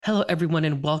Hello, everyone,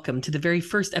 and welcome to the very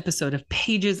first episode of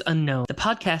Pages Unknown, the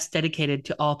podcast dedicated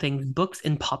to all things books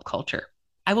and pop culture.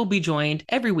 I will be joined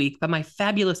every week by my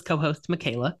fabulous co-host,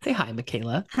 Michaela. Say hi,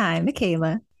 Michaela. Hi,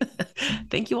 Michaela.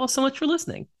 Thank you all so much for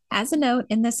listening. As a note,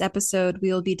 in this episode,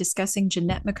 we will be discussing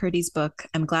Jennette McCurdy's book,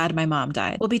 I'm Glad My Mom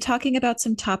Died. We'll be talking about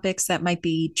some topics that might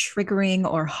be triggering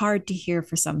or hard to hear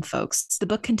for some folks. The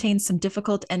book contains some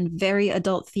difficult and very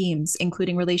adult themes,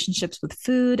 including relationships with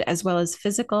food, as well as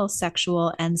physical,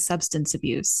 sexual, and substance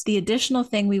abuse. The additional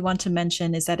thing we want to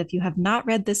mention is that if you have not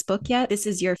read this book yet, this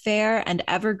is your fair and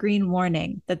evergreen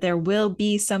warning that there will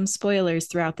be some spoilers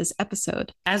throughout this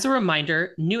episode. As a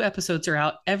reminder, new episodes are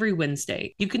out every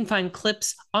Wednesday. You can find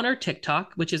clips on our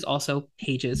TikTok, which is also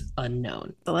Pages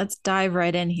Unknown. So let's dive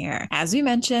right in here. As we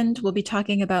mentioned, we'll be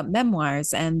talking about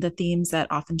memoirs and the themes that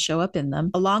often show up in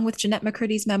them. Along with Jennette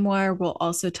McCurdy's memoir, we'll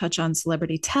also touch on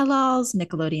celebrity tell-alls,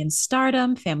 Nickelodeon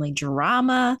stardom, family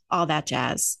drama, all that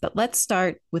jazz. But let's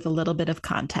start with a little bit of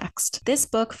context. This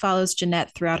book follows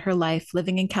Jennette throughout her life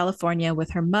living in California with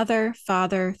her mother,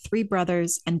 father, 3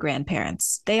 brothers, and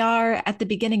grandparents. They are, at the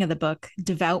beginning of the book,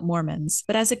 devout Mormons.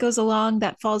 But as it goes along,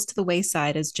 that falls to the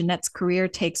wayside as Jennette's career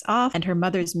takes off and her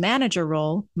mother's manager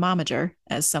role, momager,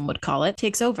 as some would call it,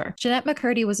 takes over. Jennette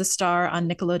McCurdy was a star on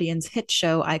Nickelodeon's hit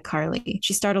show iCarly.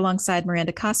 She starred alongside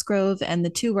Miranda Cosgrove, and the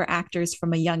two were actors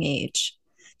from a young age.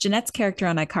 Jennette's character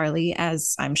on iCarly,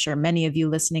 as I'm sure many of you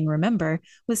listening remember,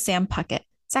 was Sam Puckett.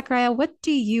 Zachariah, what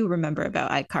do you remember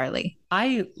about iCarly?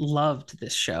 I loved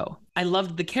this show. I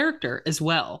loved the character as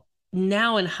well.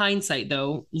 Now, in hindsight,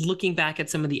 though, looking back at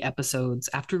some of the episodes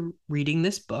after reading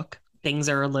this book, things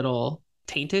are a little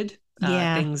tainted.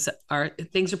 Yeah. Things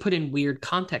are put in weird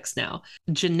context now.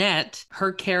 Jennette,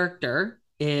 her character,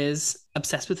 is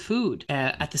obsessed with food.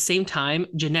 At the same time,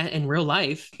 Jennette in real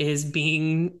life is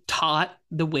being taught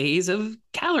the ways of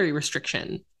calorie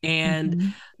restriction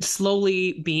and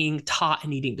slowly being taught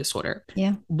an eating disorder.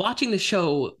 Yeah. Watching the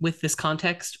show with this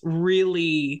context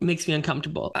really makes me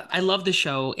uncomfortable. I love the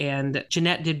show, and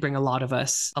Jennette did bring a lot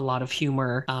of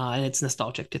humor, and it's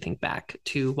nostalgic to think back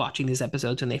to watching these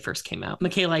episodes when they first came out.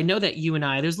 Michaela, I know that you and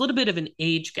there's a little bit of an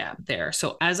age gap there.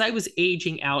 So as I was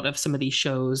aging out of some of these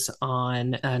shows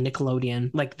on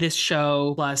Nickelodeon, like this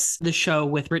show plus the show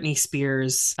with Britney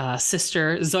Spears'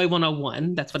 sister, Zoe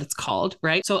 101, that's what it's called,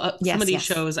 right? So some of these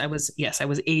shows I was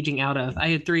aging out of. I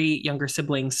had 3 younger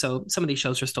siblings, so some of these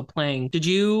shows are still playing. Did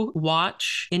you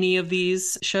watch any of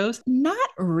these shows? Not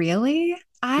really.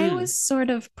 I was sort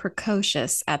of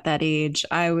precocious at that age.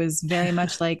 I was very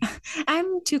much like,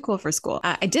 I'm too cool for school.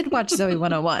 I did watch Zoe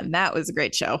 101. That was a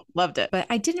great show. Loved it. But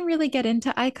I didn't really get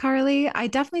into iCarly. I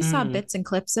definitely saw bits and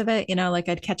clips of it. You know, like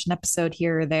I'd catch an episode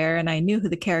here or there, and I knew who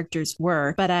the characters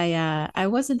were. But I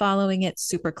wasn't following it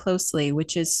super closely,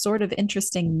 which is sort of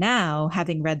interesting now,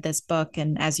 having read this book.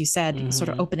 And as you said, sort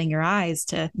of opening your eyes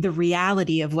to the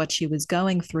reality of what she was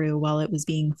going through while it was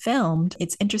being filmed.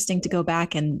 It's interesting to go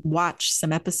back and watch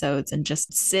some episodes and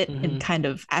just sit in kind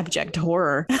of abject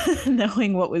horror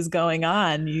knowing what was going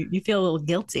on. You feel a little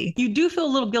guilty. You do feel a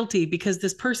little guilty because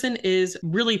this person is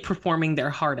really performing their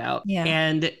heart out,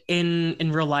 and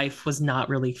in real life was not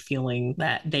really feeling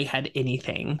that they had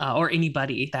anything or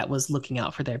anybody that was looking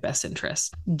out for their best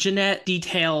interests. Jennette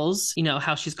details,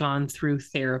 how she's gone through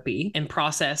therapy and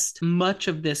processed much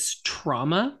of this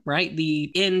trauma, right? The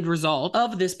end result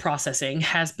of this processing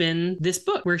has been this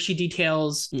book where she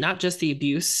details not just the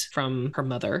abuse from her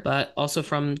mother, but also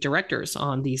from directors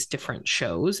on these different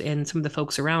shows and some of the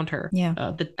folks around her.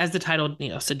 As the title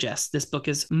suggests, this book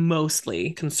is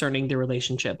mostly concerning the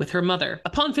relationship with her mother.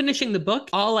 Upon finishing the book,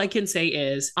 all I can say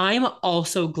is I'm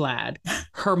also glad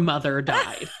her mother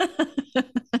died.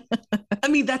 I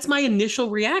mean, that's my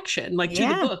initial reaction, to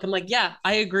the book. I'm like, yeah,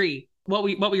 I agree. What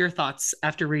were your thoughts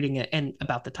after reading it and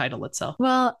about the title itself?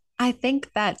 Well, I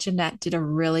think that Jennette did a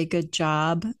really good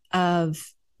job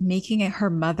of making it her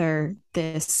mother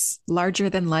this larger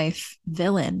than life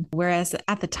villain. Whereas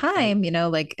at the time,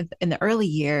 like in the early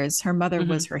years, her mother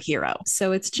was her hero.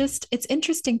 So it's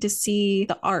interesting to see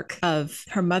the arc of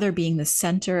her mother being the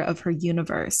center of her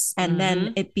universe and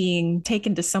then it being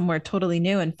taken to somewhere totally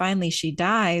new. And finally she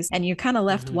dies. And you're kind of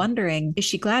left wondering, is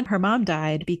she glad her mom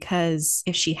died? Because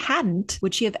if she hadn't,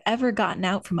 would she have ever gotten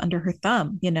out from under her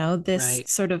thumb? This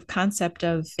sort of concept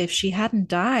of if she hadn't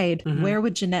died, where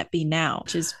would Jennette be now?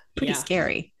 Which is pretty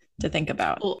scary. to think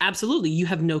about. Well, absolutely. You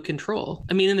have no control.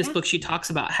 I mean, in this book, she talks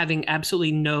about having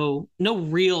absolutely no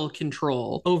real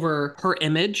control over her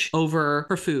image, over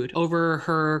her food, over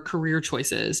her career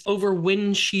choices, over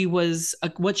when she was,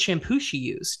 what shampoo she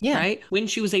used, right? When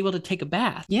she was able to take a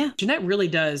bath. Yeah. Jennette really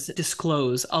does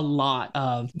disclose a lot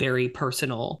of very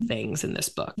personal things in this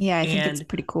book. Yeah, I think it's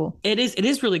pretty cool. It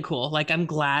is really cool. Like, I'm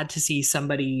glad to see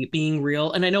somebody being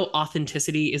real. And I know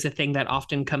authenticity is a thing that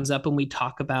often comes up when we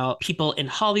talk about people in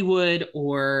Hollywood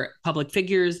or public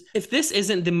figures. If this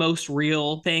isn't the most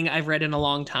real thing I've read in a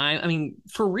long time, I mean,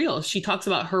 for real, she talks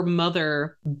about her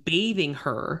mother bathing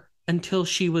her until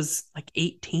she was like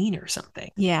 18 or something.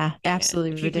 Yeah,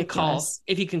 absolutely ridiculous.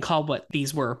 If you can call what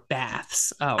these were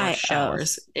baths or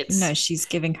showers. No, she's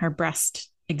giving her breast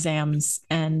exams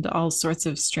and all sorts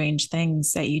of strange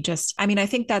things that I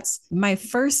think that's my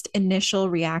first initial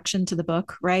reaction to the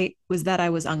book, right? Was that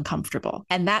I was uncomfortable,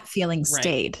 and that feeling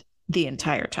stayed the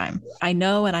entire time. I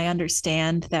know and I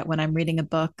understand that when I'm reading a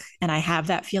book and I have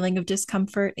that feeling of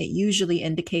discomfort, it usually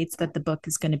indicates that the book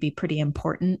is going to be pretty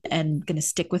important and going to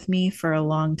stick with me for a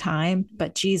long time.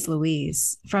 But geez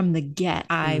Louise, from the get,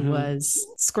 I was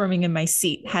squirming in my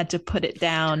seat, had to put it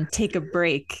down, take a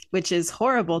break, which is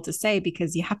horrible to say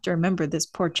because you have to remember this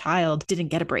poor child didn't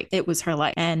get a break. It was her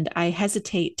life. And I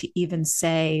hesitate to even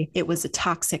say it was a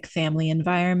toxic family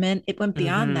environment. It went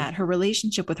beyond that. Her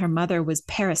relationship with her mother was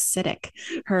parasitic.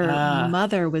 Her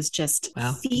mother was just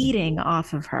feeding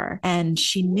off of her. And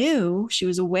she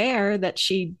was aware that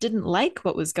she didn't like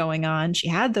what was going on. She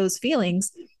had those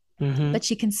feelings, but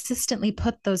she consistently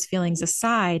put those feelings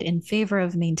aside in favor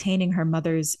of maintaining her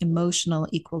mother's emotional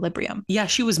equilibrium. Yeah,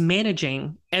 she was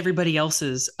managing everybody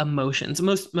else's emotions.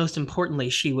 Most importantly,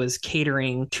 she was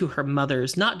catering to her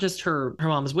mother's, not just her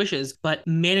mom's wishes, but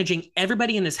managing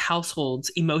everybody in this household's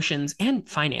emotions and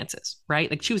finances, right?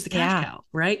 Like, she was the cash cow,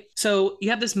 right? So you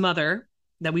have this mother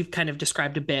that we've kind of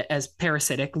described a bit as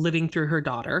parasitic, living through her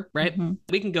daughter, right?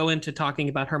 We can go into talking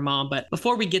about her mom, but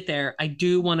before we get there, I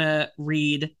do want to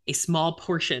read a small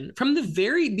portion from the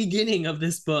very beginning of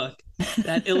this book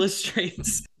that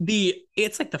illustrates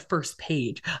it's like the first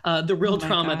page, the real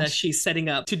trauma that she's setting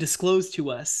up to disclose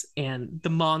to us, and the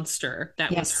monster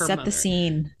that was her mother. Set the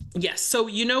scene. Yes. So,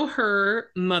 her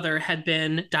mother had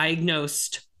been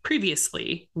diagnosed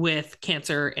previously with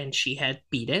cancer and she had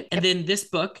beat it. And then this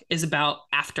book is about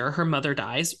after her mother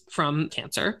dies from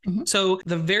cancer. So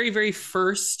the very, very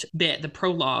first bit, the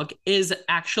prologue, is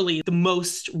actually the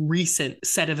most recent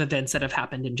set of events that have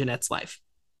happened in Jennette's life.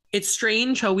 It's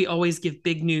strange how we always give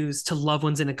big news to loved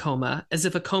ones in a coma, as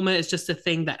if a coma is just a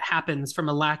thing that happens from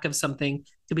a lack of something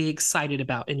to be excited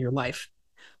about in your life.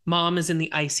 Mom is in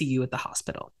the ICU at the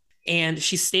hospital. And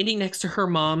she's standing next to her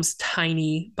mom's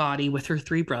tiny body with her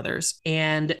 3 brothers.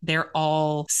 And they're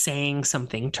all saying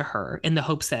something to her in the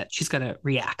hopes that she's going to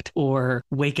react or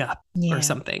wake up or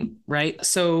something, right?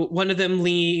 So one of them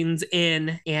leans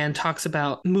in and talks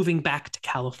about moving back to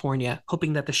California,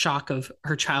 hoping that the shock of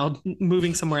her child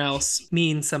moving somewhere else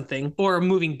means something, or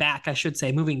moving back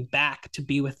to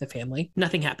be with the family.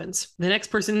 Nothing happens. The next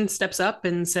person steps up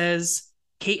and says,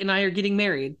 Kate and I are getting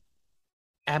married.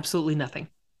 Absolutely nothing.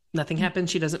 Nothing happens.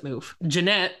 She doesn't move.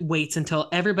 Jennette waits until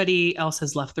everybody else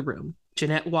has left the room.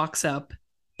 Jennette walks up,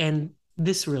 and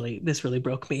this really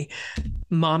broke me.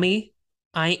 Mommy,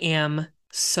 I am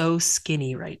so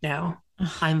skinny right now.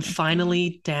 I'm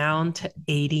finally down to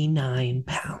 89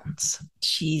 pounds.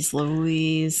 Jeez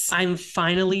Louise. I'm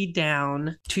finally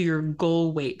down to your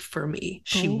goal weight for me.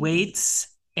 She waits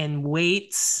and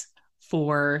waits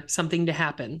for something to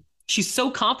happen. She's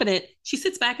so confident, she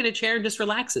sits back in a chair and just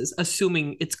relaxes,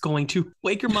 assuming it's going to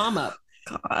wake her mom up.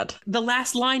 God. The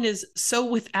last line is, so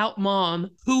without mom,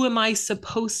 who am I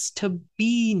supposed to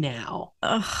be now?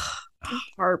 Ugh,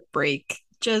 heartbreak.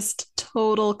 Just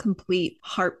total, complete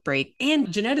heartbreak.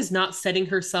 And Jennette is not setting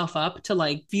herself up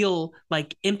to feel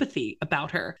empathy about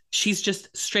her. She's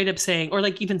just straight up saying, or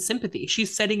even sympathy.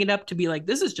 She's setting it up to be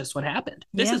this is just what happened.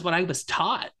 This is what I was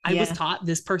taught. I was taught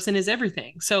this person is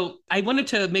everything. So I wanted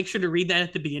to make sure to read that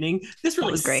at the beginning. This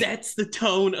really sets the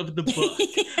tone of the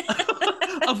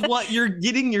book of what you're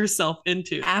getting yourself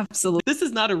into. Absolutely. This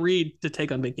is not a read to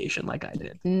take on vacation like I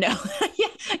did. No.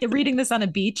 Reading this on a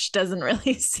beach doesn't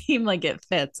really seem like it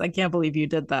fits. I can't believe you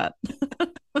did that.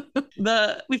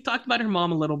 We've talked about her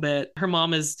mom a little bit. Her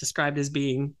mom is described as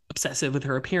being obsessive with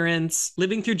her appearance,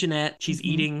 living through Jennette. She's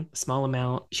eating a small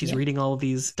amount. She's reading all of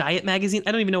these diet magazines.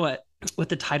 I don't even know what what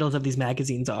the titles of these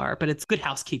magazines are, but it's good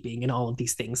housekeeping and all of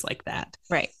these things like that.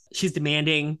 Right. She's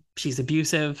demanding, she's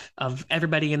abusive of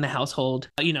everybody in the household.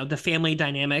 You know, the family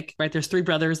dynamic, right? There's 3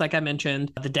 brothers, like I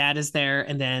mentioned. The dad is there,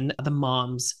 and then the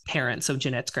mom's parents, so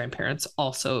Jennette's grandparents,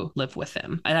 also live with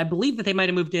them. And I believe that they might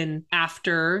have moved in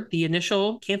after the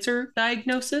initial cancer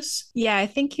diagnosis. Yeah, I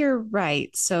think you're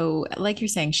right. So, like you're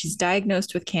saying, she's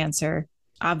diagnosed with cancer.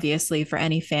 Obviously, for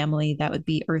any family, that would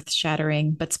be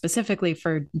earth-shattering, but specifically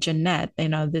for Jennette,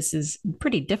 this is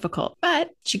pretty difficult. But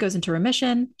she goes into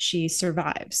remission, she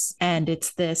survives. And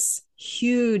it's this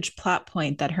huge plot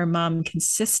point that her mom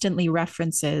consistently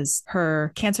references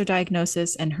her cancer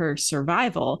diagnosis and her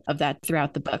survival of that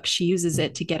throughout the book. She uses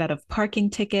it to get out of parking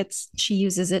tickets. She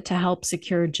uses it to help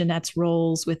secure Jennette's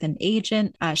roles with an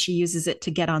agent. She uses it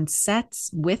to get on sets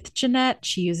with Jennette.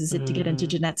 She uses it to get into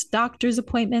Jennette's doctor's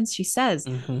appointments. She says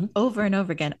over and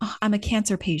over again, oh, I'm a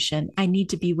cancer patient. I need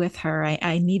to be with her.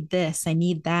 I need this. I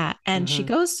need that. And she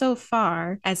goes so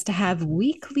far as to have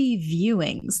weekly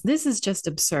viewings. This is just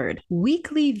absurd.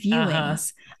 Weekly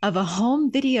viewings of a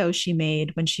home video she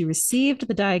made when she received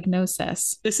the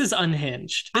diagnosis. This is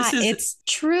unhinged. It's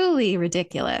truly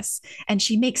ridiculous. And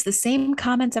she makes the same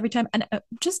comments every time. And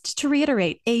just to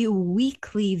reiterate, a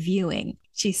weekly viewing.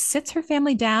 She sits her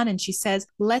family down and she says,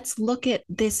 let's look at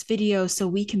this video so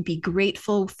we can be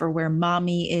grateful for where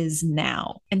mommy is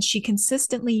now. And she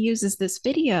consistently uses this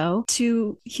video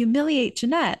to humiliate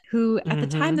Jennette, who at the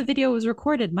time the video was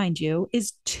recorded, mind you,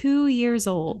 is 2 years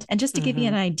old. And just to give you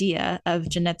an idea of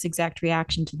Jennette's exact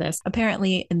reaction to this,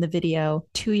 apparently in the video,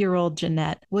 2-year-old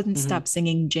Jennette wouldn't stop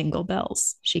singing Jingle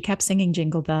Bells. She kept singing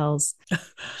Jingle Bells.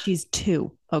 She's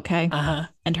 2. Okay.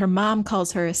 And her mom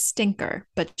calls her a stinker,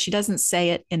 but she doesn't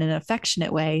say it in an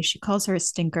affectionate way. She calls her a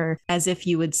stinker as if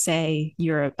you would say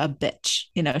you're a bitch.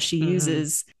 She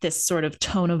uses this sort of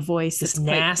tone of voice that's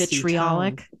quite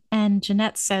vitriolic. Tone. And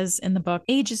Jennette says in the book,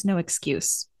 age is no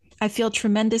excuse. I feel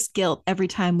tremendous guilt every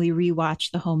time we rewatch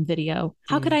the home video.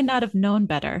 How could I not have known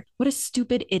better? What a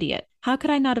stupid idiot. How could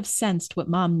I not have sensed what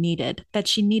mom needed? That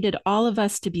she needed all of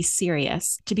us to be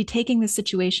serious, to be taking the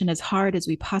situation as hard as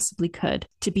we possibly could,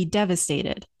 to be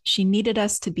devastated. She needed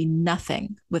us to be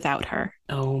nothing without her.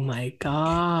 Oh my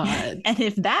God. And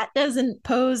if that doesn't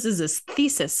pose as a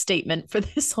thesis statement for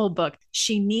this whole book,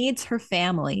 she needs her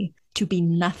family to be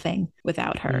nothing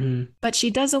without her. But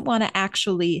she doesn't want to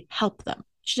actually help them.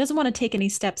 She doesn't want to take any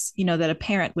steps, that a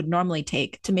parent would normally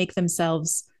take to make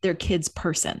themselves their kid's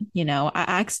person.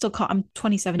 I still I'm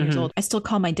 27 years old. I still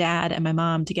call my dad and my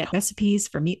mom to get recipes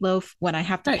for meatloaf. When I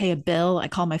have to pay a bill, I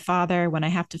call my father. When I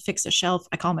have to fix a shelf,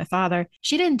 I call my father.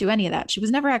 She didn't do any of that. She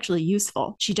was never actually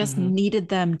useful. She just needed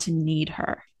them to need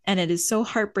her. And it is so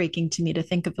heartbreaking to me to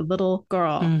think of a little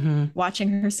girl watching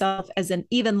herself as an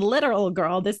even literal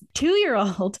girl, this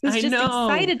 2-year-old who's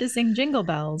excited to sing Jingle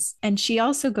Bells. And she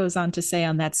also goes on to say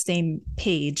on that same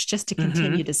page, just to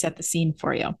continue to set the scene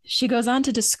for you, she goes on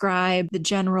to describe the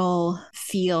general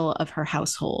feel of her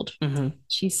household.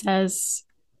 She says,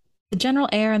 the general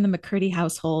air in the McCurdy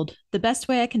household, the best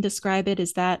way I can describe it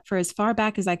is that for as far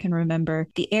back as I can remember,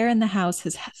 the air in the house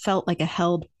has felt like a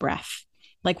held breath.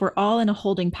 Like we're all in a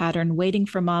holding pattern waiting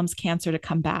for mom's cancer to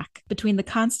come back. Between the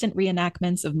constant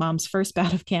reenactments of mom's first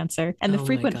bout of cancer and the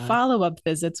frequent follow-up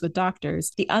visits with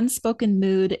doctors, the unspoken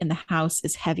mood in the house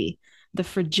is heavy. The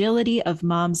fragility of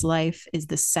mom's life is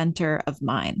the center of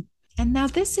mine. And now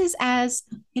this is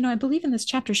I believe in this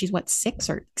chapter, she's 6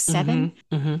 or 7?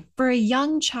 For a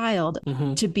young child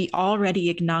to be already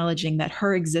acknowledging that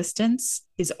her existence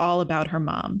is all about her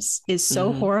mom's is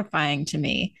so horrifying to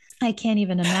me. I can't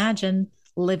even imagine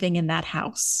living in that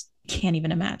house. Can't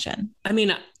even imagine. I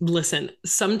mean, listen,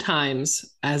 sometimes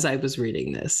as I was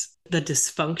reading this, the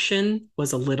dysfunction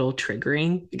was a little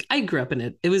triggering. I grew up in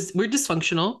it. We're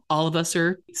dysfunctional. All of us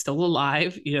are still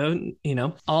alive,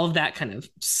 all of that kind of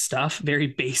stuff. Very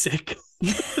basic.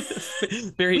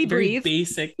 very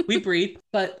basic. We breathe.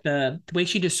 But the way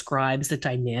she describes the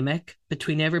dynamic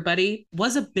between everybody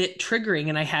was a bit triggering.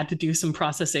 And I had to do some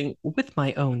processing with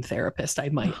my own therapist, I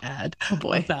might add,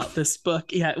 about this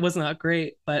book. Yeah, it was not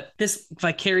great. But this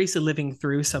vicariously living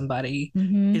through somebody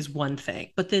is one thing.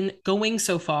 But then going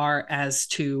so far as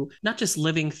to not just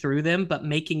living through them, but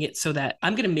making it so that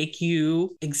I'm going to make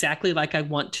you exactly like I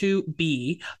want to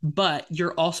be, but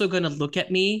you're also going to look at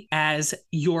me as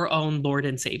your own Lord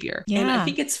and Savior. Yeah. And I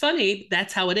think it's funny.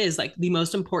 That's how it is, like the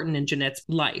most important in Jennette's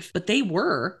life. But they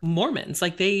were Mormons.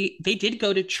 Like they did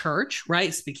go to church,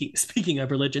 right? Speaking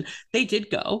of religion, they did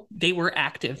go. They were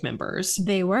active members.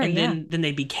 They were, and then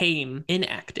they became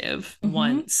inactive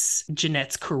once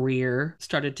Jennette's career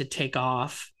started to take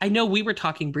off. I know we were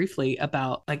talking briefly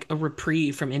about like a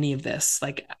reprieve from any of this,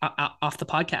 like off the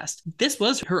podcast. This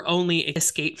was her only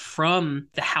escape from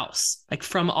the house, like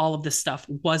from all of this stuff,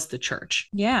 was the church.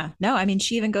 Yeah. No, I mean,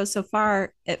 she even goes so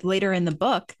far later in the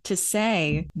book to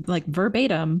say, like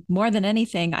verbatim, more than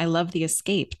anything, I love the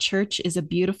escape. Church is a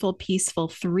beautiful, peaceful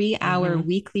 3-hour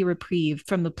weekly reprieve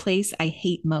from the place I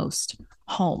hate most.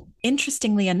 Home.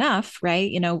 Interestingly enough,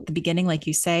 right? You know, at the beginning, like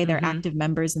you say, they're active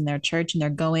members in their church and they're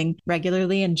going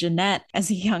regularly. And Jennette, as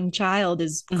a young child,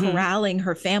 is corralling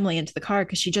her family into the car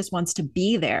because she just wants to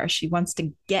be there. She wants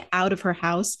to get out of her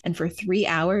house and for 3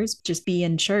 hours just be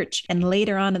in church. And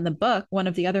later on in the book, one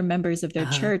of the other members of their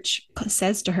church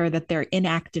says to her that they're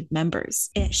inactive members.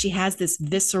 She has this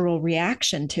visceral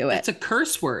reaction to it. It's a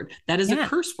curse word. That is a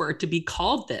curse word to be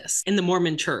called this in the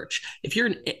Mormon church. If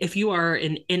you are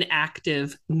an inactive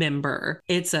member,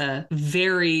 it's a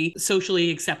very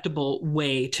socially acceptable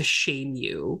way to shame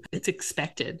you. It's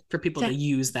expected for people to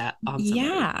use that on somebody.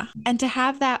 Yeah. And to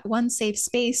have that one safe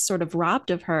space sort of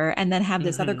robbed of her and then have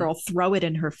this other girl throw it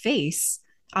in her face.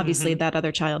 Obviously, that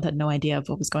other child had no idea of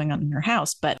what was going on in her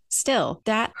house, but still,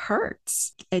 that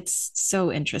hurts. It's so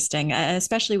interesting,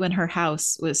 especially when her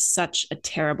house was such a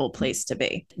terrible place to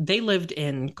be. They lived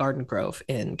in Garden Grove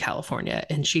in California,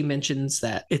 and she mentions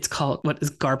that it's called, what is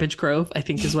Garbage Grove, I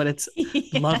think is what it's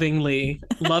lovingly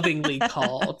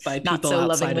called by people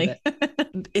outside lovingly. Of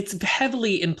it. It's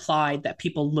heavily implied that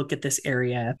people look at this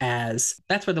area as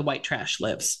that's where the white trash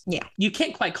lives. Yeah. You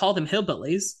can't quite call them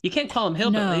hillbillies. You can't call them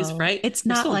hillbillies, right? It's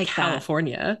not like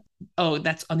California. Oh,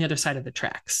 that's on the other side of the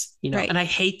tracks, you know? Right. And I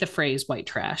hate the phrase white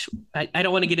trash. I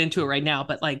don't want to get into it right now,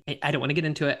 but like, I don't want to get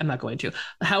into it. I'm not going to.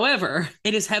 However,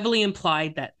 it is heavily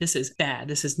implied that this is bad.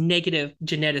 This is negative.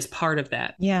 Jennette is part of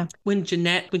that. Yeah. When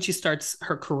she starts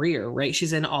her career, right?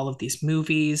 She's in all of these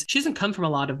movies. She doesn't come from a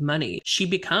lot of money. She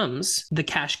becomes the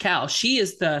cash cow. She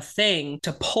is the thing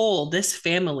to pull this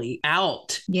family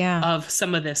out of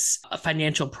some of this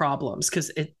financial problems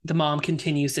because the mom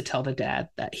continues to tell the dad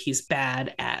that he's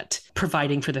bad at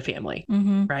providing for the family,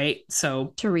 right?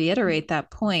 So to reiterate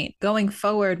that point, going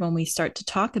forward, when we start to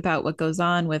talk about what goes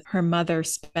on with her mother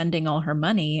spending all her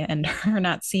money and her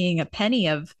not seeing a penny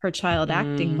of her child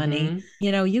acting money,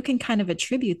 you know, you can kind of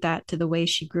attribute that to the way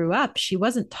she grew up. She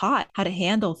wasn't taught how to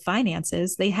handle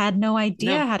finances. They had no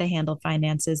idea how to handle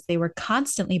finances. They were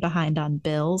constantly behind on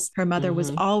bills. Her mother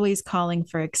was always calling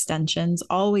for extensions,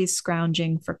 always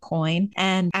scrounging for coin.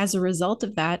 And as a result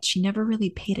of that, she never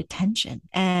really paid attention.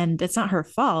 And it's not her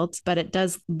fault, but it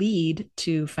does lead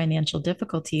to financial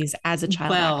difficulties as a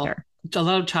child actor. A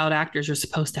lot of child actors are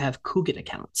supposed to have Coogan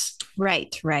accounts.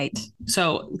 Right.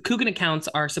 So Coogan accounts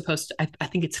are supposed to, I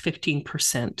think it's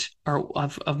 15%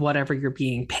 of whatever you're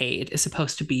being paid is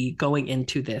supposed to be going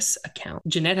into this account.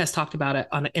 Jennette has talked about it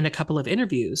in a couple of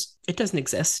interviews. It doesn't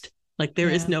exist. Like there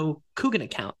is no Coogan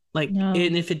account.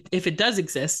 And if it does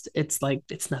exist, it's like,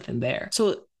 it's nothing there.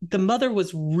 So the mother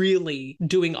was really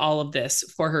doing all of this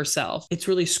for herself. It's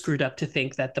really screwed up to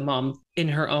think that the mom, in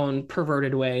her own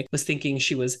perverted way, was thinking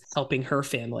she was helping her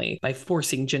family by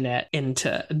forcing Jennette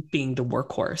into being the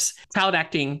workhorse. Child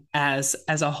acting as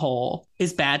a whole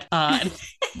is bad. I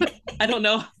don't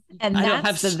know. And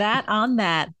that on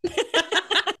that.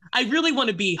 I really want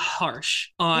to be harsh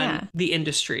on the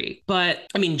industry, but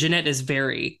I mean, Jennette is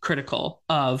very critical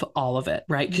of all of it,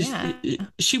 right? Because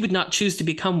she would not choose to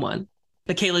become one.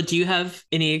 Michaela, do you have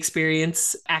any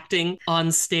experience acting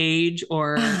on stage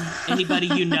or anybody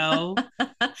you know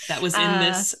that was in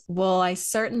this? Well, I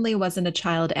certainly wasn't a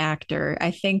child actor.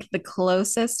 I think the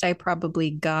closest I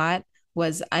probably got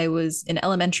was I was in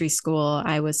elementary school.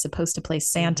 I was supposed to play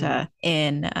Santa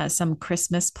in some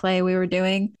Christmas play we were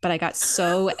doing, but I got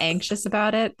so anxious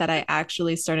about it that I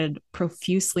actually started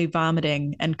profusely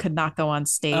vomiting and could not go on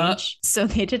stage. So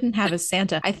they didn't have a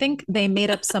Santa. I think they made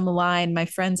up some line. My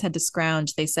friends had to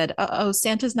scrounge. They said, oh,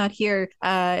 Santa's not here.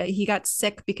 He got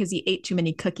sick because he ate too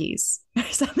many cookies or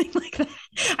something like that.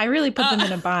 I really put them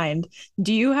in a bind.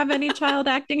 Do you have any child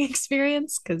acting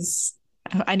experience? Because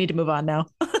I need to move on now.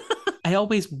 I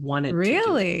always wanted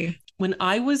to. When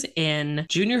I was in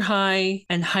junior high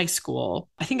and high school,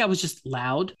 I think I was just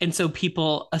loud. And so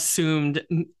people assumed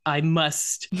I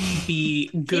must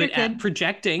be good at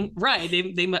projecting. Right.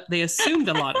 They assumed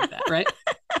a lot of that, right?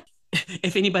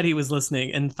 if anybody was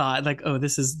listening and thought like, oh,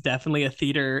 this is definitely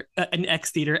an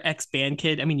ex-theater, ex-band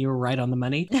kid, I mean, you were right on the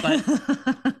money. But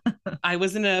I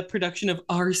was in a production of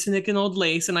Arsenic and Old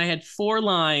Lace, and I had 4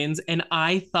 lines, and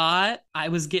I thought I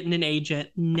was getting an agent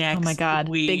next week. Oh my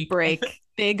God, big break,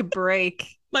 big break.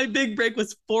 My big break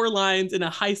was 4 lines in a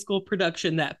high school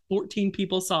production that 14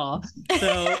 people saw.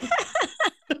 So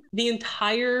the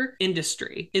entire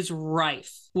industry is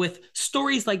rife with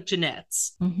stories like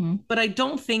Jennette's. Mm-hmm. But I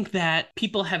don't think that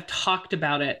people have talked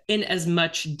about it in as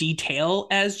much detail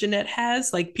as Jennette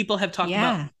has. Like, people have talked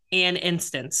about an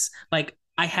instance. Like,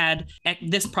 I had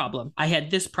this problem. I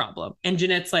had this problem. And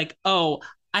Jennette's like, oh,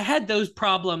 I had those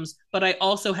problems, but I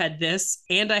also had this,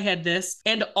 and I had this,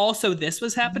 and also this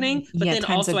was happening. But then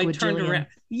also I turned around.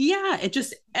 Yeah, it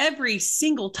just every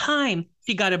single time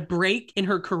she got a break in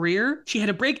her career, she had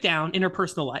a breakdown in her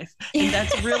personal life. And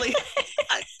that's really,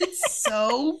 it's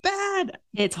so bad.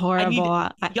 It's horrible.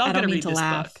 I don't mean to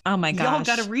laugh. Book. Oh my gosh. Y'all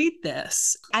got to read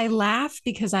this. I laugh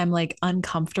because I'm like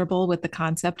uncomfortable with the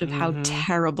concept of how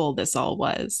terrible this all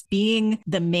was. Being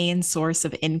the main source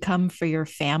of income for your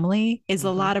family is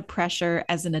a lot of pressure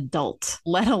as an adult,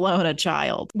 let alone a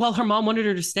child. Well, her mom wanted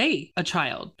her to stay a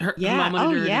child. Her mom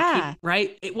wanted her to keep,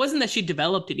 right? It wasn't that she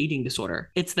developed an eating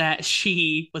disorder. It's that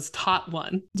she was taught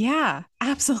one. Yeah,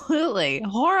 absolutely.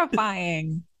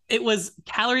 Horrifying. It was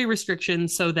calorie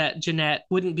restrictions so that Jennette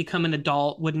wouldn't become an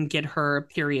adult, wouldn't get her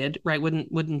period, right?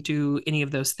 Wouldn't do any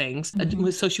of those things.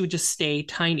 So she would just stay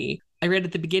tiny. I read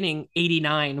at the beginning,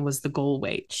 89 was the goal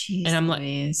weight. Jeez, and I'm like,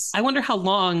 I wonder how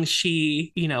long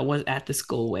she, was at this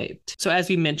goal weight. So as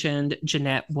we mentioned,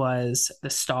 Jennette was the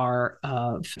star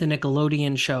of the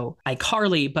Nickelodeon show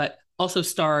iCarly, but also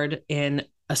starred in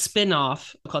a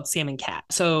spin-off called Sam and Cat.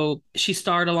 So she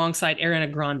starred alongside Ariana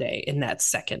Grande in that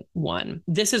second one.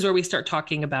 This is where we start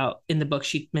talking about, in the book,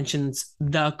 she mentions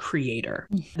the creator.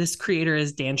 This creator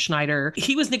is Dan Schneider.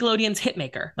 He was Nickelodeon's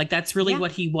hitmaker. Like, that's really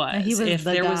what he was. He was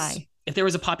the guy. If there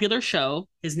was a popular show,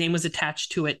 his name was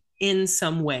attached to it in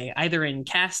some way, either in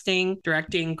casting,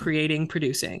 directing, creating,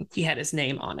 producing. He had his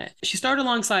name on it. She starred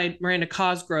alongside Miranda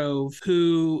Cosgrove,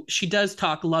 who she does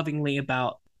talk lovingly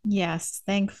about. Yes,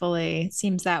 thankfully. It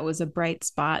seems that was a bright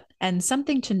spot. And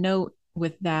something to note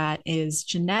with that is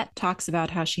Jennette talks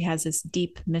about how she has this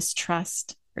deep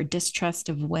mistrust or distrust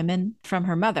of women from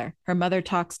her mother. Her mother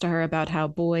talks to her about how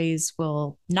boys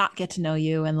will not get to know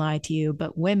you and lie to you,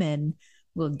 but women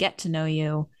will get to know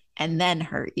you and then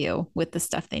hurt you with the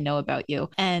stuff they know about you.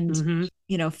 And,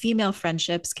 female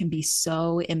friendships can be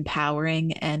so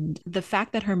empowering. And the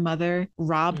fact that her mother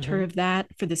robbed her of that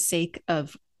for the sake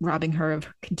of robbing her of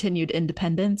continued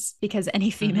independence, because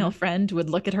any female friend would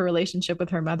look at her relationship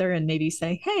with her mother and maybe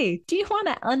say, hey, do you want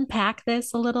to unpack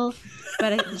this a little?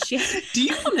 But do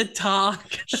you want to talk?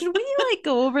 Should we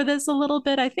go over this a little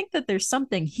bit? I think that there's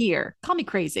something here. Call me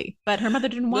crazy. But her mother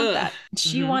didn't want that.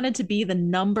 She wanted to be the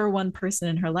number one person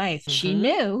in her life. She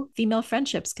knew female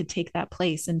friendships could take that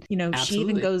place. And,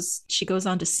 she goes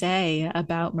on to say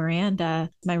about Miranda,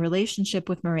 my relationship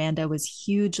with Miranda was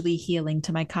hugely healing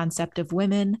to my concept of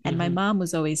women. And my mom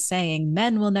was always saying,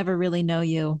 men will never really know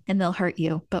you and they'll hurt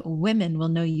you, but women will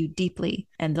know you deeply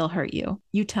and they'll hurt you.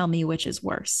 You tell me which is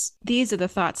worse. These are the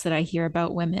thoughts that I hear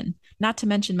about women, not to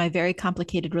mention my very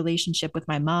complicated relationship with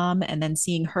my mom and then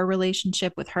seeing her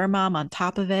relationship with her mom on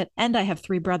top of it. And I have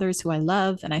 3 brothers who I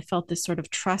love, and I felt this sort of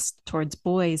trust towards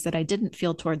boys that I didn't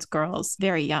feel towards girls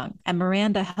very young. And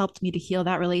Miranda helped me to heal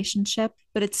that relationship,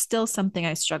 but it's still something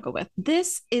I struggle with.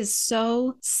 This is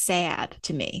so sad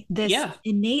to me. This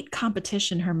innate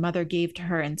competition her mother gave to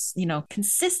her and,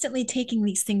 consistently taking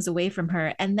these things away from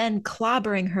her and then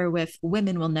clobbering her with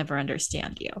women will never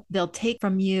understand you. They'll take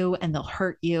from you and they'll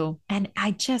hurt you. And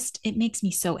it makes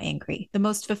me so angry. The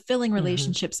most fulfilling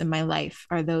relationships in my life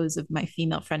are those of my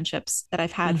female friendships that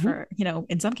I've had for,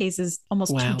 in some cases,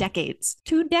 almost 2 decades.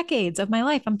 2 decades of my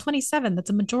life. I'm 27. That's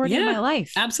a majority of my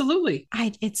life. Absolutely.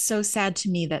 It's so sad to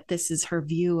me that this is her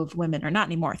view of women, or not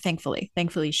anymore, thankfully.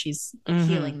 Thankfully, she's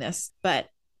healing this. But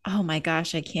oh my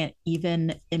gosh, I can't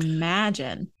even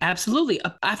imagine. Absolutely.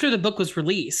 After the book was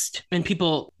released and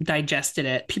people digested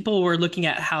it, people were looking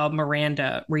at how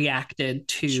Miranda reacted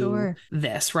to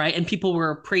this, right? And people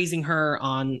were praising her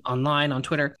online, on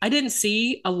Twitter. I didn't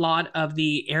see a lot of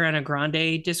the Ariana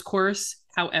Grande discourse.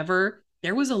 However,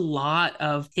 there was a lot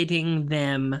of pitting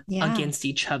them against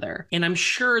each other. And I'm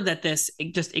sure that this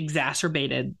just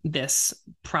exacerbated this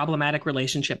problematic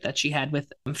relationship that she had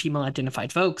with female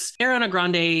identified folks. Ariana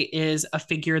Grande is a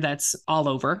figure that's all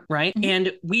over, right? Mm-hmm.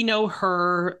 And we know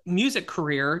her music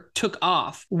career took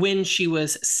off when she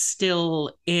was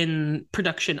still in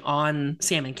production on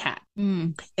Sam and Cat.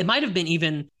 It might have been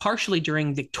even partially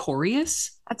during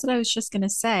Victorious. That's what I was just going to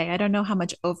say. I don't know how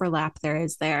much overlap there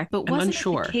is there, but wasn't it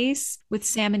the case with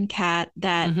Sam and Cat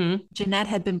that Jennette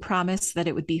had been promised that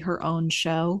it would be her own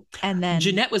show? And then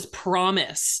Jennette was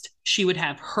promised she would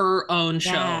have her own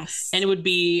show. Yes. And it would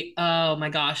be, oh my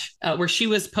gosh, where she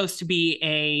was supposed to be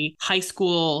a high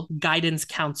school guidance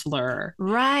counselor.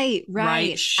 Right.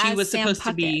 She as was Sam supposed Puckett.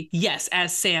 to be, yes,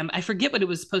 as Sam. I forget what it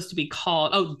was supposed to be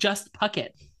called. Oh, Just Puckett.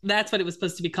 That's what it was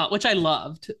supposed to be called, which I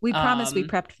loved. We promise we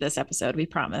prepped for this episode. We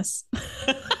promise.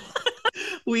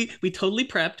 We totally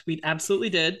prepped. We absolutely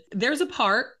did. There's a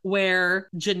part where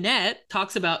Jennette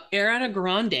talks about Ariana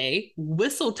Grande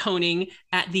whistle toning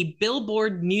at the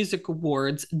Billboard Music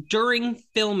Awards during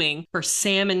filming for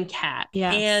Sam and Cat.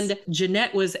 Yes. And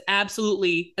Jennette was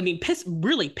absolutely,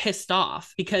 really pissed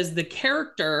off because the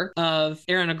character of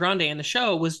Ariana Grande in the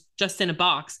show was just in a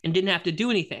box and didn't have to do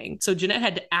anything. So Jennette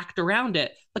had to act around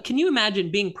it. But can you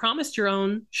imagine being promised your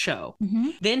own show,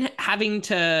 then having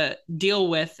to deal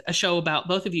with a show about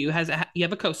both of you you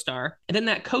have a co-star, and then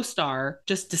that co-star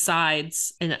just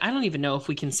decides, and I don't even know if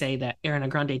we can say that Ariana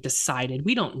Grande decided.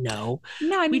 We don't know.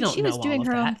 No, she was doing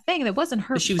her own thing. That wasn't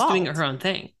her fault. She was doing her own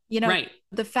thing. Right.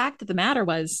 The fact of the matter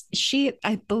was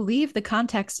I believe the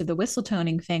context of the whistle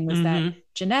toning thing was that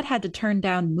Jennette had to turn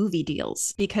down movie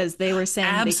deals because they were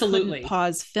saying they couldn't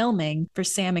pause filming for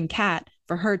Sam and Cat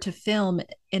for her to film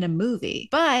in a movie,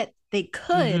 but they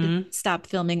could stop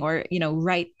filming or,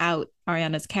 write out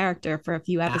Ariana's character for a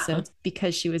few episodes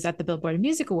because she was at the Billboard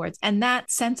Music Awards. And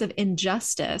that sense of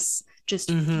injustice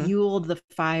just fueled the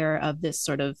fire of this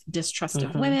sort of distrust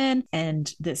of women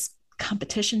and this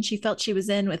competition she felt she was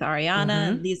in with Ariana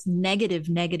and these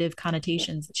negative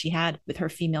connotations that she had with her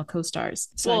female co-stars.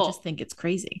 So I just think it's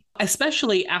crazy.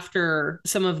 Especially after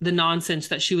some of the nonsense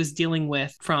that she was dealing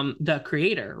with from the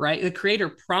creator, right? The creator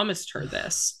promised her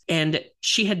this, and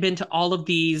she had been to all of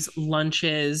these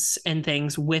lunches and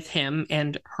things with him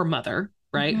and her mother.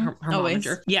 Right? Her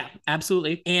momager. Yeah,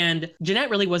 absolutely. And Jennette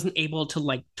really wasn't able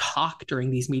to talk during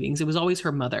these meetings. It was always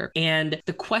her mother. And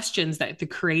the questions that the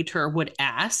creator would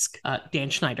ask, Dan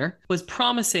Schneider, was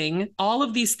promising all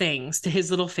of these things to his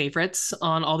little favorites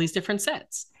on all these different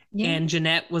sets. Yeah. And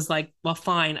Jennette was like, well,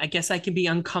 fine, I guess I can be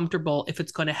uncomfortable if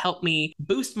it's going to help me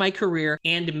boost my career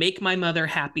and make my mother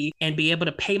happy and be able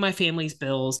to pay my family's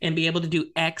bills and be able to do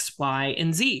X, Y,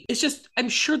 and Z. It's just, I'm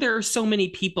sure there are so many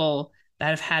people that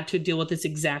have had to deal with this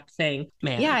exact thing,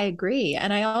 man. Yeah, I agree.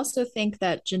 And I also think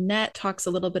that Jennette talks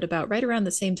a little bit about right around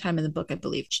the same time in the book, I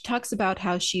believe. She talks about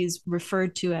how she's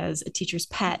referred to as a teacher's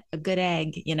pet, a good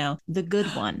egg, the good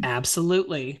one.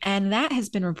 Absolutely. And that has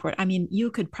been reported.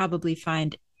 You could probably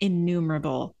find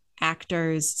innumerable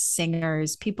actors,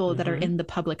 singers, people that are in the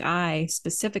public eye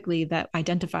specifically that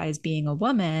identify as being a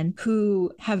woman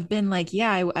who have been like,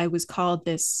 I was called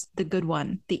the good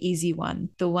one, the easy one,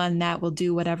 the one that will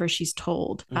do whatever she's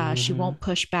told. She won't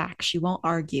push back. She won't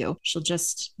argue. She'll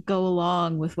just go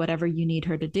along with whatever you need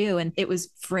her to do. And it was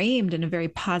framed in a very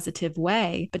positive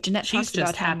way. But Jennette talks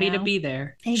about how happy to be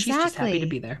there. Exactly. She's just happy to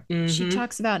be there. She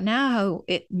talks about now how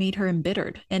it made her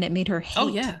embittered and it made her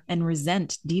hate and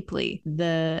resent deeply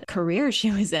the career she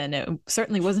was in. It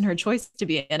certainly wasn't her choice to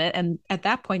be in it. And at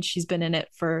that point, she's been in it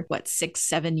for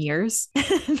 6-7 years.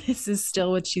 This is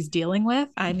still what she's dealing with.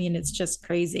 It's just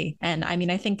crazy. And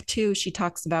I think too, she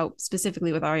talks about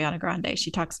specifically with Ariana Grande,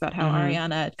 she talks about how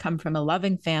Ariana had come from a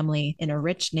loving family in a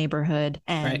rich neighborhood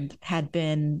and had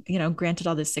been, granted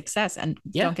all this success. And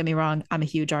don't get me wrong, I'm a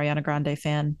huge Ariana Grande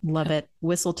fan. Love it.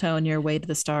 Whistle tone your way to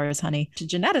the stars, honey. To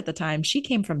Jennette at the time, she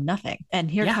came from nothing.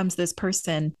 And here comes this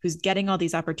person who's getting all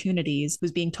these opportunities,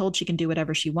 who's being told she can do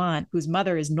whatever she wants, whose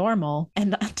mother is normal.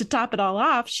 And to top it all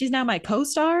off, she's now my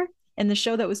co-star in the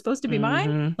show that was supposed to be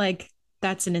mine.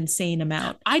 That's an insane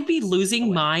amount. I'd be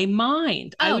losing my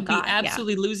mind. I would be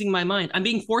absolutely losing my mind. I'm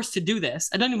being forced to do this.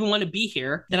 I don't even want to be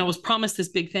here. Then I was promised this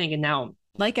big thing. And now,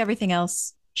 like everything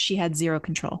else, she had zero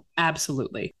control.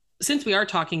 Absolutely. Since we are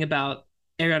talking about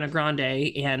Ariana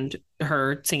Grande and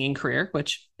her singing career,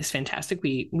 which is fantastic.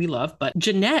 We love, but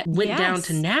Jennette went down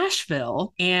to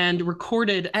Nashville and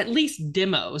recorded at least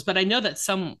demos, but I know that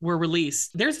some were released.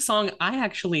 There's a song I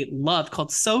actually love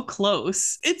called So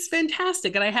Close. It's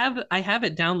fantastic. And I have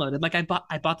it downloaded.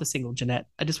 I bought the single, Jennette.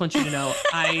 I just want you to know,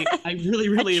 I really,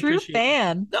 really appreciate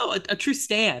it. No, a true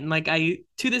stan.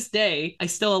 to this day, I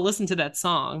still listen to that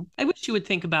song. I wish she would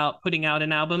think about putting out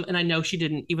an album. And I know she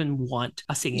didn't even want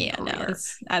a singing career.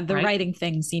 No, the writing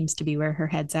thing seems to be where her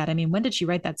head's at. I mean, when did she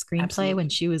write that screenplay? Absolutely. When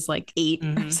she was like 8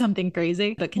 or something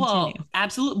crazy? But continue. Well,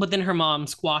 absolutely. But then her mom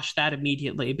squashed that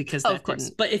immediately because that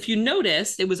didn't. But if you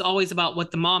noticed, it was always about what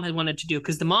the mom had wanted to do,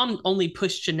 because the mom only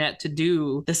pushed Jennette to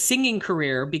do the singing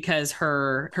career because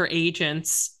her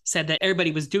agents said that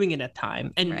everybody was doing it at the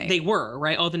time. And they were,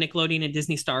 right? All the Nickelodeon and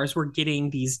Disney stars were getting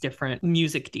these different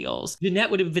music deals. Jennette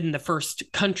would have been the first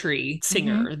country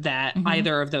singer that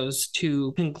either of those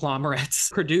two conglomerates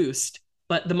produced.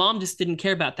 But the mom just didn't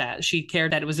care about that. She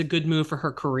cared that it was a good move for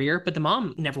her career, but the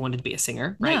mom never wanted to be a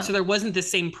singer, right? No. So there wasn't the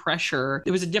same pressure.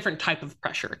 There was a different type of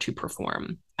pressure to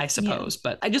perform, I suppose.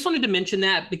 Yeah. But I just wanted to mention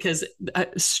that because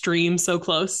Stream so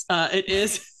close. It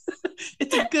is.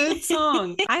 It's a good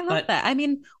song. I love that. I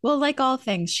mean, well, like all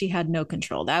things, she had no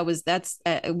control.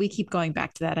 We keep going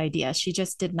back to that idea. She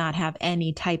just did not have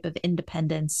any type of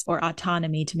independence or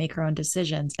autonomy to make her own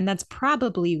decisions. And that's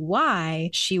probably why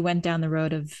she went down the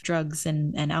road of drugs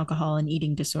and alcohol and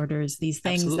eating disorders, these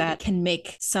things that can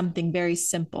make something very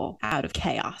simple out of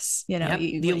chaos. You know,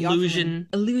 the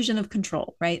illusion of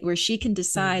control, right? Where she can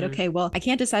decide, okay, well, I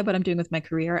can't decide what I'm doing with my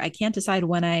career. I can't decide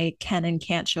when I can and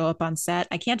can't show up on set.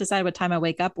 I can't decide what time I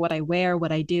wake up, what I wear,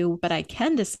 what I do, but I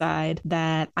can decide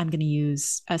that I'm going to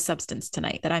use a substance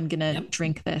tonight, that I'm going to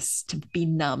drink this to be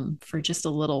numb for just a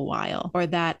little while, or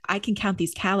that I can count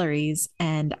these calories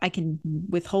and I can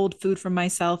withhold food from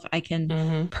myself. I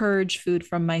can purge food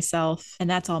from myself, and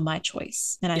that's all my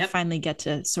choice. And I finally get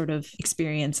to sort of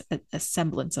experience a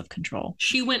semblance of control.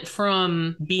 She went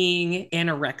from being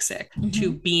anorexic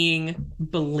to being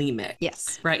bulimic.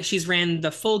 Yes. Right. She's ran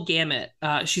the full gamut.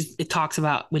 It talks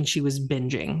about when she was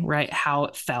binging, right? How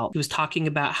it felt. She was talking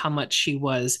about how much she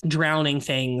was drowning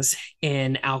things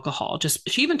in alcohol.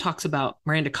 She even talks about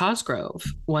Miranda Cosgrove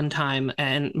one time,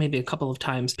 and maybe a couple of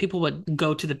times. People would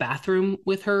go to the bathroom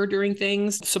with her during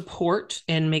things, support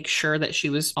and make sure that she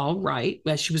was all right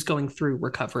as she was going through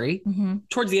recovery.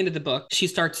 Towards the end of the book, she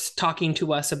starts talking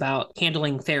to us about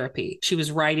handling therapy. She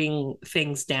was writing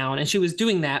things down, and she was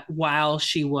doing that while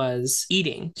she was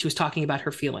eating. She was talking about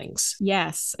her feelings.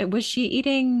 Yes. Was she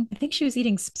eating? I think she was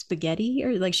eating spaghetti,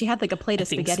 or like she had like a plate of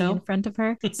spaghetti in front of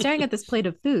her, staring at this plate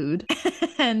of food.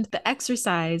 And the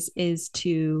exercise is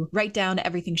to write down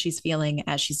everything she's feeling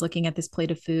as she's looking at this plate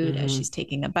of food, as she's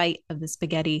taking a bite of the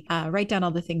spaghetti, write down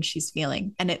all the things she's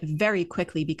feeling. And it very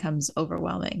quickly becomes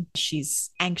overwhelming.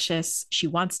 She's anxious. She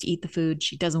wants to eat the food.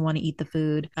 She doesn't want to eat the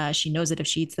food. She knows that if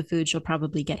she eats the food, she'll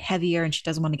probably get heavier, and she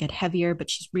doesn't want to get heavier, but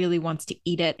she really wants to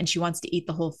eat it. And she wants to eat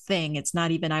the whole thing. It's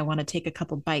not even, I want to take a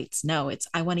couple bites. No, it's,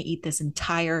 I want to eat this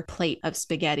entire plate of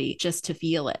spaghetti just to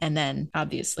feel it. And then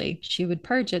obviously she would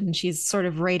purge it, and she's sort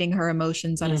of rating her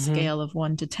emotions on a scale of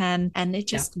 1 to 10. And it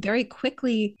just very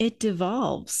quickly, it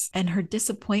devolves, and her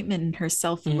disappointment and her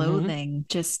self-loathing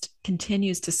just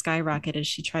continues to skyrocket as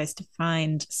she tries to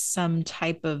find some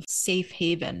type of safe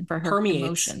haven for her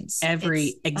emotions.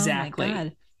 Exactly. Oh my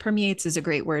God. Permeates is a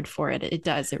great word for it. It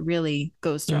does. It really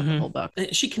goes throughout the whole book.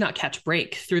 She cannot catch a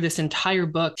break through this entire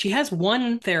book. She has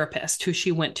one therapist who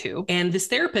she went to, and this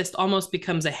therapist almost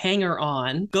becomes a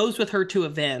hanger-on, goes with her to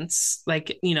events,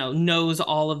 like, you know, knows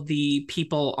all of the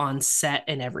people on set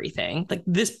and everything. Like,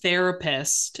 this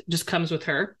therapist just comes with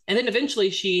her. And then eventually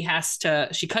she cuts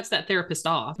that therapist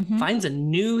off, finds a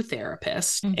new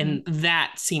therapist, and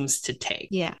that seems to take.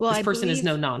 Yeah. Well, this person is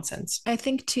no nonsense. I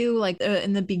think too, like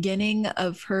in the beginning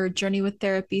of her journey with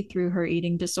therapy through her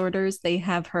eating disorders, they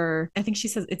have her, I think she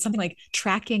says it's something like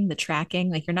tracking the tracking.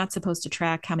 Like, you're not supposed to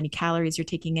track how many calories you're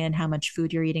taking in, how much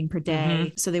food you're eating per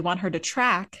day. So they want her to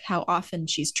track how often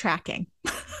she's tracking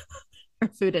her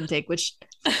food intake, which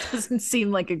doesn't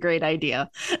seem like a great idea.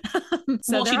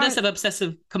 She does have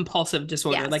obsessive compulsive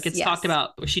disorder. Like, it's talked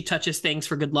about, she touches things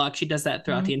for good luck. She does that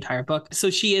throughout the entire book. So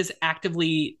she is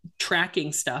actively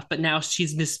tracking stuff, but now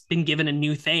she's just been given a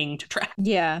new thing to track.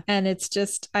 Yeah. And it's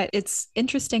just, it's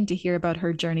interesting to hear about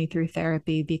her journey through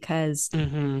therapy, because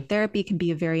therapy can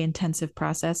be a very intensive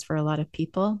process for a lot of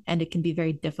people, and it can be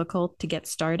very difficult to get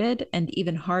started, and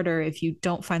even harder if you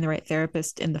don't find the right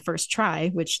therapist in the first try,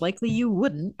 which likely you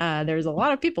wouldn't. There's a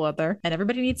lot of people out there, and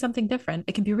everybody needs something different.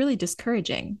 It can be really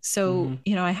discouraging. So,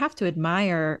 you know, I have to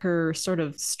admire her sort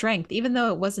of strength, even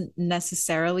though it wasn't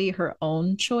necessarily her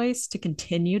own choice to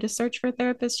continue to search for a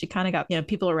therapist. She kind of got, you know,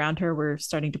 people around her were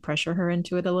starting to pressure her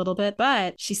into it a little bit,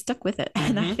 but she stuck with it.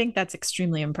 And I think that's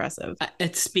extremely impressive.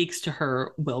 It speaks to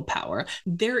her willpower.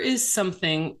 There is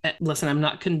something listen, I'm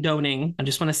not condoning. I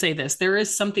just want to say this. There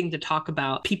is something to talk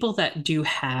about people that do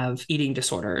have eating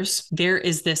disorders. There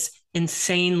is this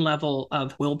insane level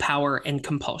of willpower and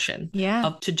compulsion. Yeah.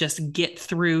 Up to just get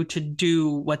through to do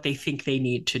what they think they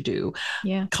need to do.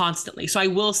 Yeah. Constantly. So I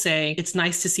will say it's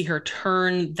nice to see her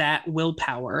turn that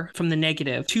willpower from the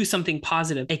negative to something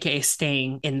positive, aka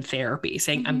staying in therapy,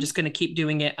 saying, I'm just going to keep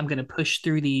doing it. I'm going to push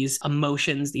through these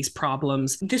emotions, these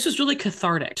problems. This was really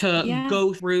cathartic to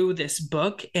go through this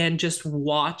book and just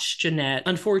watch Jennette,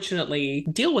 unfortunately,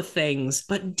 deal with things,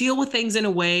 but deal with things in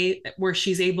a way where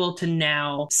she's able to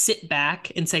now sit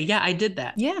back and say, yeah, I did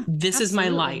that. Yeah. This is my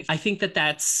life. I think that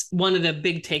that's one of the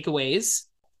big takeaways.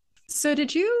 So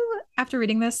did you, after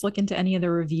reading this, look into any of the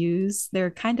reviews? They're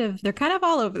kind of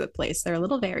all over the place. They're a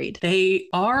little varied. They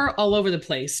are all over the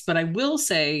place, but I will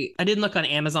say I didn't look on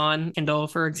Amazon Kindle,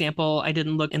 for example. I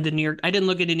didn't look in the New York. I didn't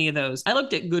look at any of those. I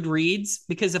looked at Goodreads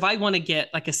because if I want to get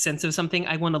like a sense of something,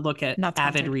 I want to look at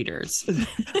avid readers.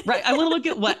 Right. I want to look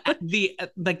at what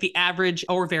the average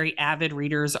or very avid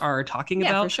readers are talking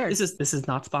about. For sure. This is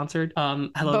not sponsored. Hello,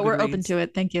 but we're open to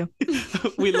it. Thank you.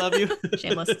 We love you.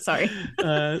 Shameless. Sorry.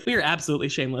 We are absolutely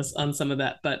shameless on some of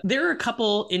that, but there are a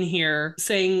couple in here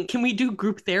saying, can we do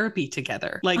group therapy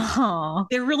together? Like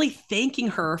they're really thanking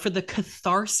her for the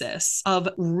catharsis of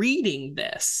reading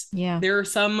this. Yeah. There are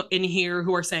some in here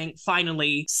who are saying,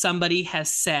 finally, somebody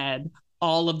has said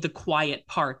all of the quiet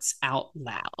parts out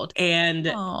loud. And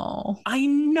I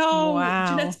know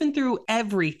Jennette's been through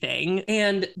everything.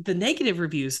 And the negative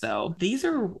reviews, though, these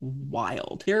are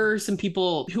wild. There are some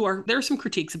people there are some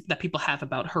critiques that people have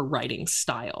about her writing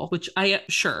style, which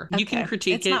you can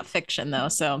critique it. It's not fiction, though.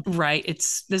 So right.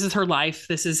 This is her life.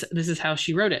 This is how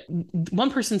she wrote it.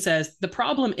 One person says, the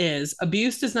problem is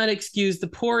abuse does not excuse the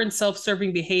poor and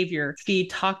self-serving behavior Fee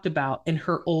talked about in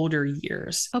her older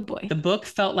years. Oh boy. The book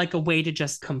felt like a way to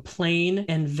just complain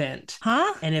and vent.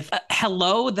 And if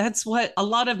that's what a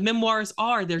lot of memoirs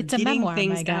are. They're getting memoir,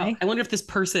 things out. I wonder if this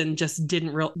person just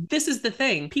didn't this is the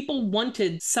thing. People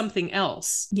wanted something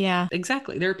else. Yeah,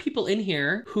 exactly. There are people in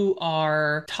here who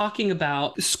are talking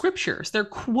about scriptures. They're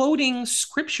quoting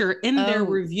scripture in their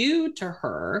review to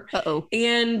her.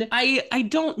 And I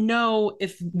don't know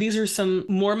if these are some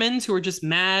Mormons who are just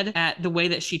mad at the way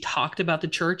that she talked about the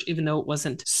church, even though it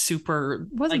wasn't super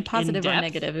positive or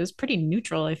negative. It was pretty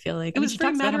neutral. I feel like it was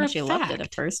very matter of fact. She loved it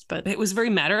at first, but it was very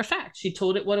matter of fact. She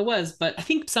told it what it was. But I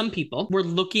think some people were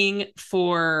looking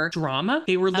for drama.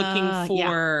 They were looking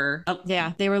for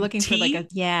they were looking for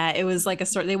it was like a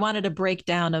sort. They wanted a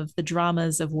breakdown of the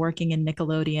dramas of working in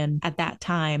Nickelodeon at that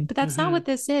time. But that's not what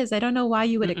this is. I don't know why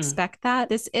you would expect that.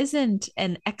 This isn't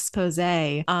an expose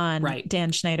on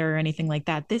Dan Schneider or anything like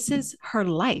that. This is her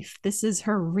life. This is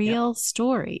her real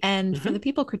story. And for the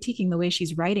people critiquing the way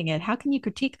she's writing it, how can you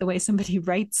critique the way somebody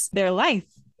writes their life?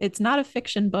 It's not a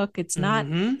fiction book. It's not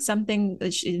something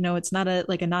that it's not a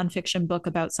nonfiction book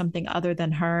about something other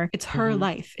than her. It's her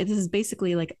life. It is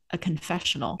basically like a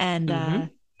confessional. And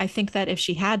I think that if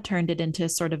she had turned it into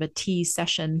sort of a tea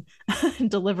session,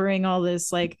 delivering all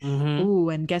this ooh,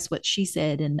 and guess what she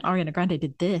said, and Ariana Grande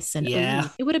did this, and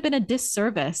it would have been a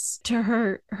disservice to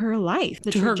her life, the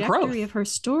trajectory of her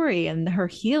story and her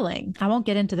healing. I won't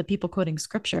get into the people quoting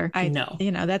scripture. I know,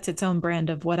 that's its own brand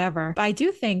of whatever. But I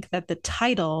do think that the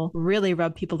title really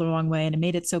rubbed people the wrong way, and it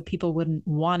made it so people wouldn't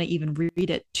want to even read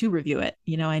it to review it.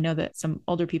 I know that some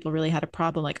older people really had a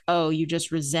problem, like, oh, you just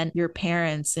resent your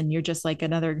parents, and you're just like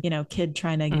another kid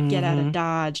trying to get out of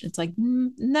Dodge. It's like,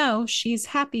 no, she's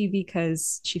happy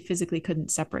because she physically couldn't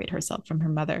separate herself from her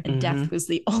mother, and death was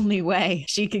the only way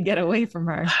she could get away from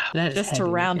her. Just to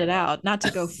round it out, not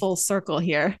to go full circle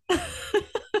here.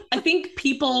 I think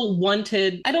people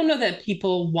wanted, I don't know that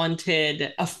people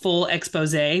wanted a full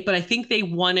expose, but I think they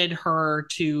wanted her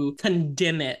to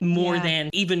condemn it more than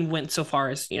even went so far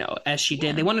as, as she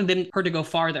did. They wanted her to go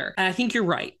farther. And I think you're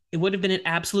right. It would have been an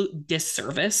absolute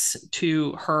disservice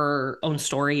to her own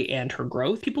story and her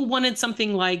growth. People wanted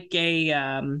something like a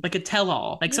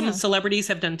tell-all. Some of the celebrities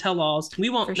have done tell-alls. We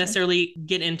won't necessarily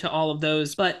get into all of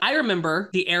those, but I remember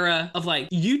the era of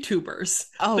YouTubers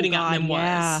putting out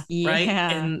memoirs, right?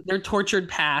 And their tortured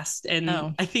past. And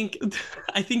I think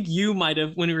you might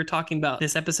have, when we were talking about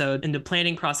this episode in the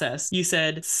planning process, you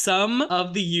said some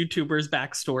of the YouTubers'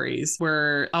 backstories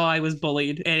were, I was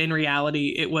bullied. And in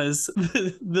reality, it was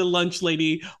the lunch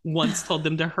lady once told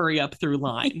them to hurry up through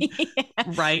line.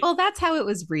 Right. Well, that's how it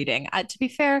was reading. To be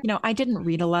fair, I didn't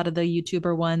read a lot of the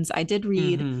YouTuber ones. I did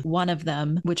read one of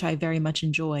them, which I very much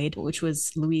enjoyed, which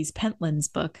was Louise Pentland's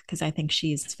book, because I think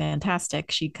she's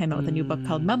fantastic. She came out with a new book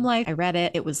called Mem Life. I read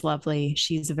it. It was lovely.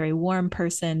 She's a very warm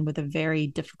person with a very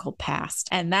difficult past.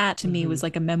 And that to me was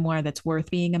like a memoir that's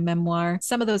worth being a memoir.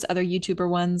 Some of those other YouTuber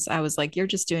ones, I was like, you're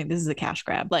just doing, this is a cash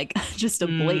grab, just a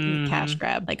blatant cash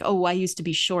grab. I used to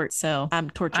be short short, so I'm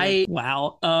tortured.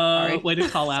 Wow. Way to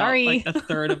call out Sorry. like a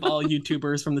third of all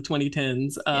YouTubers from the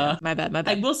 2010s. Yeah, my bad.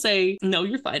 I will say, no,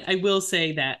 you're fine. I will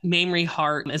say that Mamrie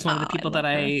Hart is one of the people that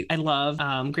I love.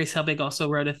 Grace Helbig also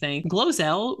wrote a thing.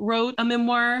 Glozell wrote a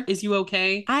memoir. Is You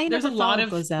Okay? There's a lot of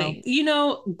things. You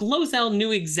know, Glozell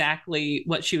knew exactly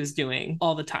what she was doing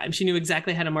all the time. She knew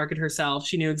exactly how to market herself.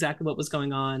 She knew exactly what was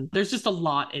going on. There's just a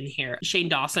lot in here. Shane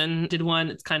Dawson did one.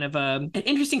 It's kind of an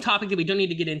interesting topic that we don't need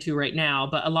to get into right now,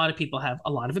 but a lot of people have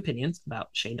a lot of opinions about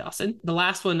Shane Dawson. The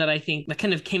last one that I think that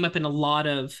kind of came up in a lot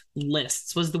of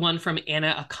lists was the one from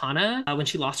Anna Akana when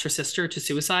she lost her sister to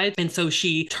suicide. And so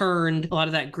she turned a lot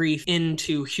of that grief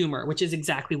into humor, which is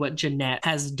exactly what Jennette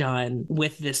has done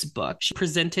with this book. She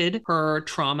presented her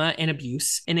trauma and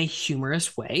abuse in a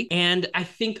humorous way. And I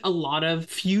think a lot of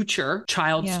future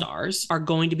child stars are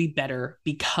going to be better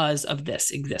because of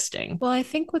this existing. Well, I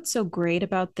think what's so great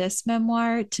about this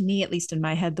memoir, to me, at least in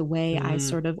my head, the way I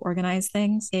sort of organize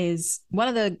things, is one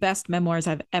of the best memoirs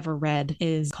I've ever read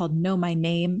is called Know My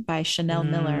Name by Chanel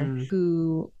Miller,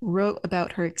 who wrote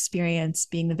about her experience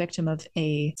being the victim of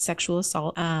a sexual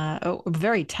assault, a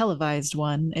very televised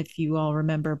one, if you all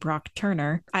remember Brock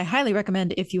Turner. I highly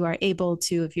recommend, if you are able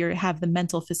to, if you have the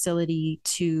mental facility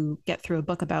to get through a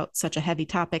book about such a heavy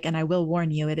topic, and I will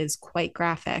warn you, it is quite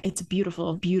graphic. It's a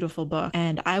beautiful, beautiful book.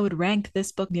 And I would rank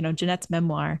this book, Jennette's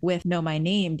memoir, with Know My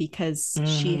Name, because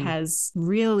she has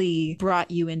really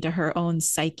brought you into her own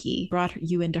psyche, brought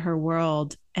you into her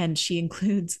world. And she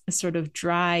includes a sort of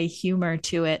dry humor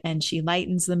to it, and she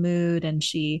lightens the mood, and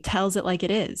she tells it like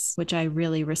it is, which I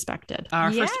really respected.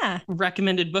 Our first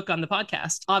recommended book on the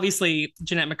podcast. Obviously,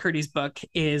 Jennette McCurdy's book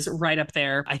is right up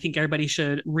there. I think everybody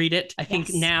should read it. I think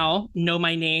now Know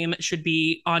My Name should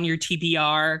be on your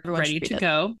TBR, ready to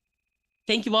go.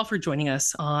 Thank you all for joining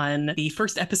us on the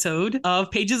first episode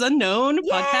of Pages Unknown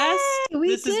podcast.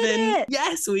 This has been it.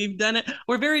 Yes, we've done it.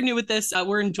 We're very new with this.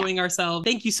 We're enjoying ourselves.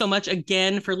 Thank you so much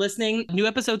again for listening. New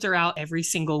episodes are out every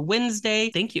single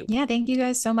Wednesday. Thank you. Yeah, thank you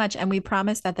guys so much. And we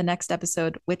promise that the next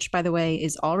episode, which by the way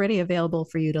is already available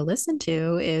for you to listen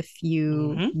to if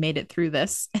you made it through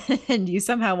this and you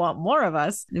somehow want more of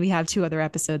us, we have 2 other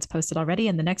episodes posted already.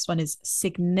 And the next one is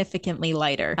significantly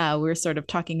lighter. We're sort of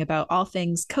talking about all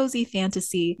things cozy fantasy.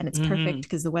 And it's perfect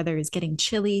because the weather is getting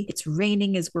chilly. It's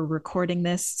raining as we're recording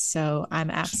this. So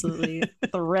I'm absolutely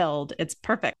thrilled. It's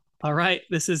perfect. All right.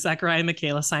 This is Zachariah and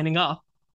Michaela signing off.